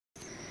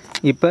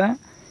இப்போ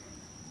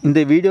இந்த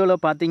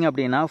வீடியோவில் பார்த்தீங்க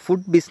அப்படின்னா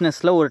ஃபுட்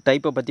பிஸ்னஸில் ஒரு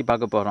டைப்பை பற்றி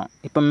பார்க்க போகிறோம்.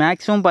 இப்போ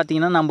மேக்ஸிமம்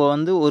பார்த்தீங்கன்னா நம்ம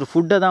வந்து ஒரு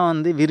ஃபுட்டை தான்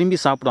வந்து விரும்பி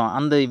சாப்பிடுவோம்.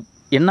 அந்த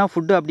என்ன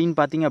ஃபுட்டு அப்படின்னு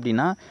பார்த்தீங்க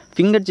அப்படின்னா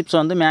ஃபிங்கர் சிப்ஸ்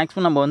வந்து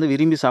மேக்ஸிமம் நம்ம வந்து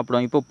விரும்பி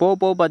சாப்பிடுவோம். இப்போ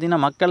போக பார்த்தீங்கன்னா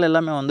மக்கள்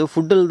எல்லாமே வந்து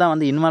ஃபுட்டில் தான்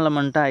வந்து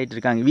இன்வால்மெண்ட்டாக ஆகிட்டு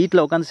இருக்காங்க.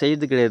 வீட்டில் உட்காந்து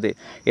செய்கிறது கிடையாது.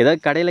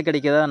 ஏதாவது கடையில்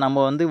கிடைக்கிறதா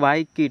நம்ம வந்து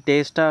வாய்க்கு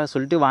டேஸ்ட்டாக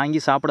சொல்லிட்டு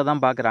வாங்கி சாப்பிட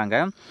தான்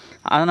பார்க்குறாங்க.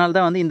 அதனால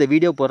தான் வந்து இந்த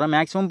வீடியோ போடுறேன்.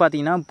 மேக்ஸிமம்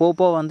பார்த்தீங்கன்னா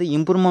போக வந்து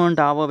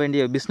இம்ப்ரூவ்மெண்ட் ஆக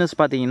வேண்டிய பிஸ்னஸ்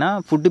பார்த்தீங்கன்னா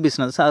ஃபுட்டு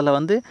பிஸ்னஸ். அதில்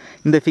வந்து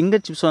இந்த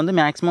ஃபிங்கர் சிப்ஸ் வந்து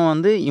மேக்ஸிமம்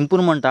வந்து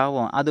இம்ப்ரூவ்மெண்ட்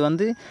ஆகும். அது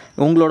வந்து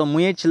உங்களோட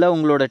முயற்சியில்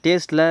உங்களோட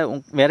டேஸ்ட்டில்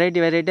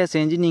வெரைட்டியாக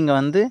செஞ்சு நீங்கள்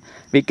வந்து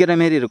விற்கிற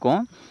மாரி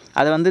இருக்கும்.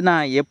 அதை வந்து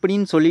நான்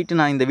எப்படின்னு சொல்லிவிட்டு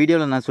நான் இந்த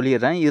வீடியோவில் நான்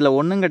சொல்லிடுறேன். இதில்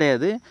ஒன்றும்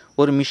கிடையாது.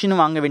 ஒரு மிஷின்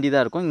வாங்க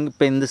வேண்டியதாக இருக்கும்.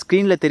 இப்போ இந்த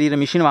ஸ்க்ரீனில் தெரிகிற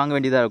மிஷின் வாங்க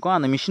வேண்டியதாக இருக்கும்.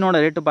 அந்த மிஷினோட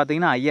ரேட்டு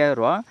பார்த்தீங்கன்னா 5000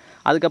 ரூபா.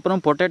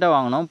 அதுக்கப்புறம் பொட்டேட்டோ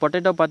வாங்கணும்.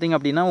 பொட்டேட்டோ பார்த்திங்க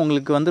அப்படின்னா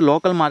உங்களுக்கு வந்து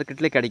லோக்கல்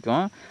மார்க்கெட்லேயே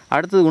கிடைக்கும்.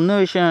 அடுத்தது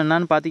இன்னொரு விஷயம்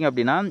என்னென்னு பார்த்திங்க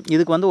அப்படின்னா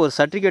இதுக்கு வந்து ஒரு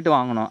சர்டிஃபிகேட்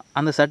வாங்கணும்.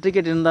 அந்த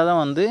சர்டிஃபிகேட் இருந்தால்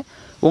தான் வந்து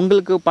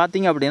உங்களுக்கு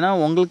பார்த்திங்க அப்படின்னா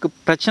உங்களுக்கு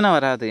பிரச்சனை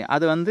வராது.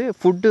 அது வந்து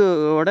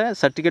ஃபுட்டோட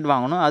சர்டிஃபிகேட்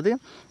வாங்கணும். அது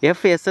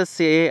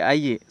FSSAI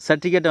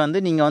சர்டிஃபிகேட்டை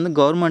வந்து நீங்கள் வந்து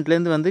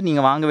கவர்மெண்ட்லேருந்து வந்து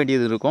நீங்கள் வாங்க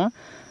வேண்டியது இருக்கும்.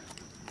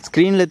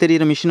 ஸ்க்ரீனில்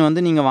தெரிகிற மிஷின்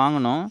வந்து நீங்கள்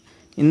வாங்கணும்.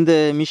 இந்த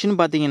மிஷின்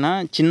பார்த்தீங்கன்னா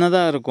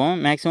சின்னதாக இருக்கும்.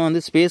 மேக்ஸிமம்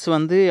வந்து ஸ்பேஸ்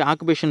வந்து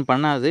ஆக்குபேஷன்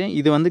பண்ணாது.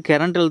 இது வந்து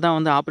கரண்டில் தான்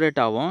வந்து ஆப்ரேட்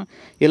ஆகும்.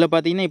 இதில்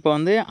பார்த்தீங்கன்னா இப்போ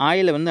வந்து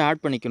ஆயிலை வந்து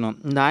ஆட் பண்ணிக்கணும்.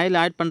 இந்த ஆயில்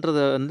ஆட் பண்ணுறத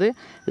வந்து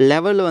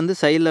லெவல் வந்து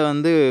சைடில்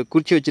வந்து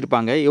குறித்து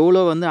வச்சுருப்பாங்க.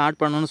 எவ்வளோ வந்து ஆட்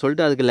பண்ணணும்னு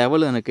சொல்லிட்டு அதுக்கு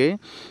லெவல் இருக்குது.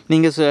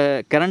 நீங்கள்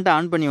கரண்ட்டை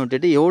ஆன் பண்ணி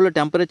விட்டுட்டு எவ்வளோ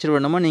டெம்பரேச்சர்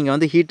வேணுமோ நீங்கள்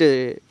வந்து ஹீட்டு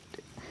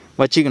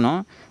வச்சுக்கணும்.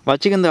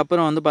 வச்சுக்கிறது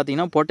அப்புறம் வந்து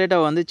பார்த்திங்கன்னா பொட்டேட்டோ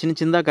வந்து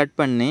சின்னதாக கட்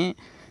பண்ணி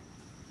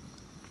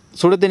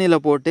சுடு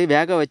தண்ணியில் போட்டு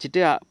வேக வச்சுட்டு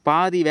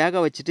பாதி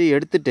வேக வச்சுட்டு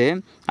எடுத்துட்டு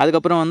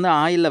அதுக்கப்புறம் வந்து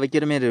ஆயிலில்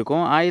வைக்கிற மாரி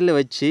இருக்கும். ஆயிலில்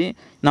வச்சு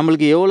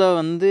நம்மளுக்கு எவ்வளோ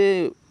வந்து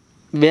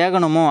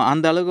வேகணுமோ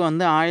அந்த அளவுக்கு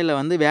வந்து ஆயிலை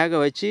வந்து வேக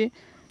வச்சு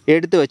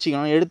எடுத்து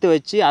வச்சுக்கணும். எடுத்து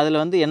வச்சு அதில்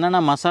வந்து என்னென்ன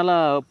மசாலா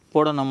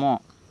போடணுமோ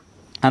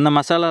அந்த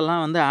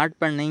மசாலாலாம் வந்து ஆட்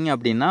பண்ணிங்க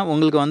அப்படின்னா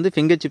உங்களுக்கு வந்து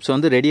ஃபிங்கர் சிப்ஸ்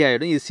வந்து ரெடி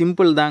ஆகிடும். இது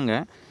சிம்பிள்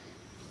தாங்க.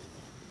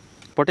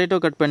 பொட்டேட்டோ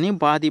கட் பண்ணி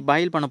பாதி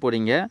பாயில் பண்ண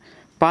போகிறீங்க.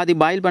 பாதி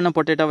பாயில் பண்ண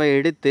பொட்டேட்டோவை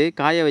எடுத்து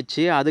காய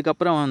வச்சு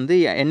அதுக்கப்புறம் வந்து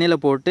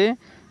எண்ணெயில் போட்டு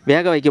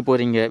வேக வைக்க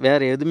போகிறீங்க.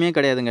 வேறு எதுவுமே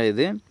கிடையாதுங்க.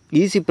 இது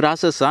ஈஸி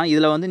ப்ராசஸ் தான்.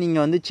 இதில் வந்து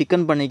நீங்கள் வந்து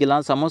சிக்கன்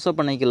பண்ணிக்கலாம், சமோசா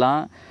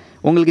பண்ணிக்கலாம்.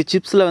 உங்களுக்கு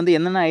சிப்ஸில் வந்து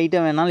என்னென்ன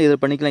ஐட்டம் வேணாலும்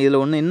இதில் பண்ணிக்கலாம். இதில்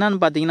ஒன்று என்னென்னு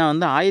பார்த்தீங்கன்னா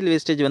வந்து ஆயில்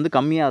வேஸ்டேஜ் வந்து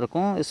கம்மியாக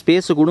இருக்கும்.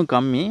 ஸ்பேஸு கூட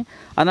கம்மி.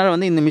 அதனால்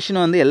வந்து இந்த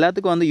மிஷின் வந்து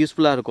எல்லாத்துக்கும் வந்து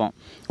யூஸ்ஃபுல்லாக இருக்கும்.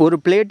 ஒரு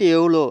பிளேட்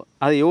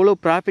எவ்வளோ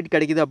ப்ராஃபிட்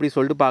கிடைக்குது அப்படி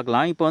சொல்லிட்டு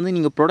பார்க்கலாம். இப்போ வந்து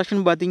நீங்கள்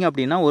ப்ரொடக்ஷன் பார்த்தீங்க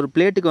அப்படின்னா ஒரு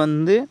பிளேட்டுக்கு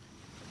வந்து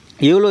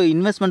எவ்வளோ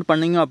இன்வெஸ்ட்மெண்ட்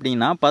பண்ணுவீங்க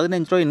அப்படின்னா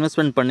 15 ரூபா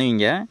இன்வெஸ்ட்மெண்ட்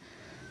பண்ணுவீங்க.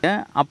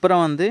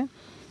 அப்புறம் வந்து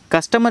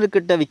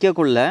கஸ்டமர்கிட்ட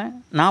விற்கக்குள்ள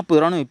 40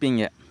 ரூபான்னு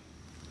விற்பீங்க.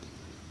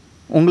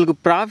 உங்களுக்கு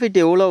ப்ராஃபிட்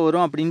எவ்வளோ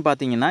வரும் அப்படின்னு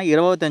பார்த்தீங்கன்னா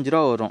 25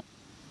 ரூபா வரும்.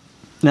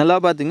 நல்லா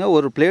பார்த்துங்க.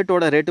 ஒரு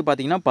பிளேட்டோட ரேட்டு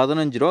பார்த்தீங்கன்னா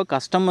 15 ரூபா.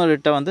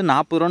 கஸ்டமர்கிட்ட வந்து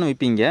 40 ரூபான்னு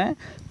விற்பீங்க.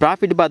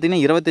 ப்ராஃபிட்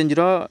பார்த்தீங்கன்னா 25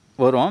 ரூபா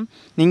வரும்.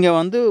 நீங்கள்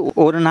வந்து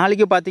ஒரு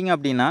நாளைக்கு பார்த்தீங்க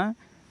அப்படின்னா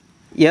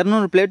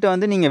 200 பிளேட்டை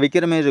வந்து நீங்கள்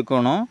விற்கிற மாரி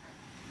இருக்கணும்.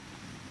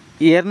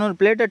 200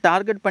 பிளேட்டை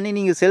டார்கெட் பண்ணி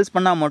நீங்கள் சேல்ஸ்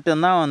பண்ணால்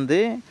மட்டும்தான்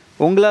வந்து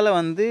உங்களால்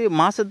வந்து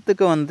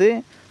மாதத்துக்கு வந்து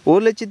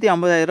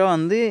 1,50,000 ரூபா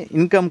வந்து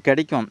இன்கம்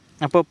கிடைக்கும்.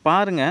 அப்போ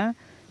பாருங்கள்,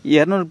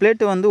 200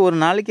 பிளேட்டு வந்து ஒரு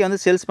நாளைக்கு வந்து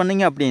சேல்ஸ்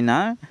பண்ணிங்க அப்படின்னா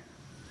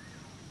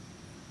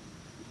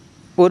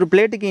ஒரு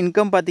பிளேட்டுக்கு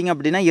இன்கம் பார்த்திங்க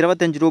அப்படின்னா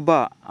 25 ரூபா.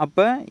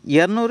 அப்போ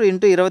 200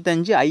 ×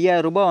 25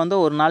 5000 ரூபா வந்து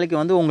ஒரு நாளைக்கு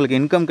வந்து உங்களுக்கு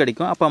இன்கம்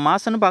கிடைக்கும். அப்போ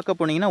மாதம்னு பார்க்க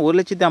போனீங்கன்னா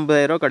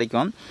 1,50,000 ரூபா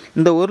கிடைக்கும்.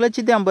 இந்த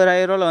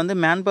 1,50,000 ரூபாவில் வந்து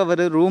மேன்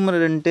பவர், ரூம்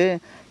ரெண்ட்டு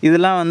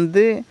இதெல்லாம்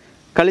வந்து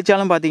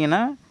கழிச்சாலும்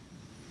பார்த்தீங்கன்னா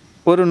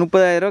ஒரு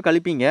 30,000 ரூபா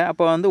கழிப்பீங்க.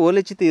 அப்போ வந்து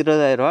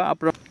 1,20,000 ரூபா.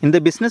 அப்புறம் இந்த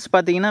பிஸ்னஸ்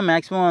பார்த்தீங்கன்னா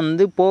மேக்ஸிமம்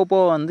வந்து போக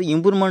வந்து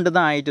இம்ப்ரூவ்மெண்ட்டு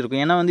தான் ஆகிட்டு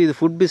இருக்கும். ஏன்னா வந்து இது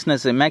ஃபுட்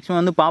பிஸ்னஸ். மேக்ஸிமம்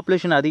வந்து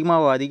பாப்புலேஷன்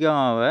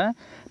அதிகமாக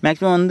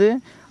மேக்ஸிமம் வந்து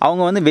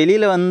அவங்க வந்து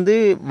வெளியில் வந்து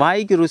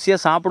வாய்க்கு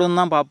ருசியாக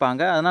சாப்பிடணும் தான்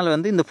பார்ப்பாங்க. அதனால்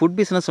வந்து இந்த ஃபுட்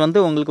பிஸ்னஸ் வந்து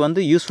உங்களுக்கு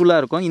வந்து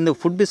யூஸ்ஃபுல்லாக இருக்கும். இந்த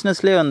ஃபுட்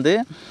பிஸ்னஸ்லேயே வந்து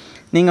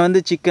நீங்கள்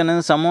வந்து சிக்கனு,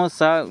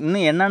 சமோசா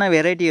இன்னும் என்னென்ன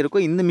வெரைட்டி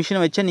இருக்கோ இந்த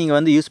மிஷினை வச்சு நீங்கள்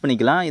வந்து யூஸ்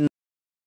பண்ணிக்கலாம்.